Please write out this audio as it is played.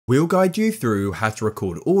We'll guide you through how to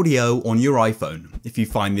record audio on your iPhone. If you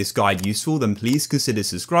find this guide useful, then please consider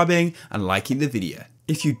subscribing and liking the video.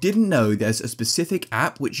 If you didn't know, there's a specific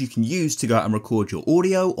app which you can use to go out and record your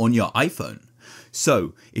audio on your iPhone.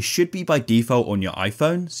 So it should be by default on your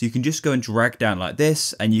iPhone, so you can just go and drag down like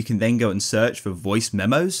this, and you can then go and search for voice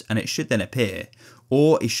memos, and it should then appear.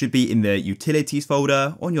 Or it should be in the utilities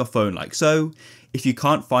folder on your phone like so. If you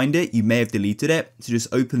can't find it, you may have deleted it, so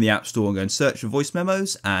just open the App Store and go and search for voice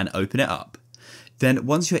memos and open it up. Then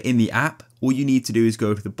once you're in the app, all you need to do is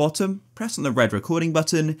go to the bottom, press on the red recording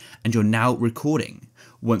button, and you're now recording.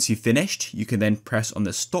 Once you've finished, you can then press on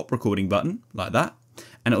the stop recording button like that,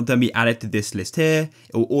 and it'll then be added to this list here.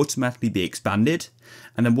 It will automatically be expanded,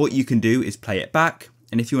 and then what you can do is play it back.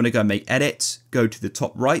 And if you want to go and make edits, go to the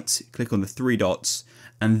top right, click on the three dots,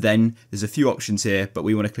 and then there's a few options here, but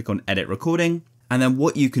we want to click on edit recording. And then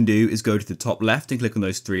what you can do is go to the top left and click on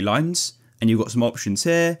those three lines, and you've got some options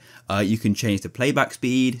here. You can change the playback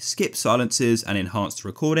speed, skip silences, and enhance the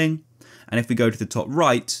recording. And if we go to the top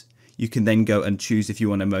right, you can then go and choose if you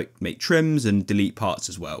want to make trims and delete parts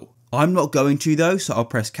as well. I'm not going to though, so I'll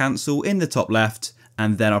press cancel in the top left,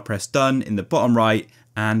 and then I'll press done in the bottom right,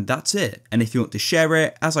 and that's it. And if you want to share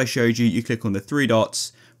it, as I showed you, you click on the three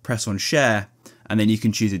dots, press on share, and then you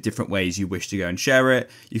can choose the different ways you wish to go and share it.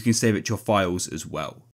 You can save it to your files as well.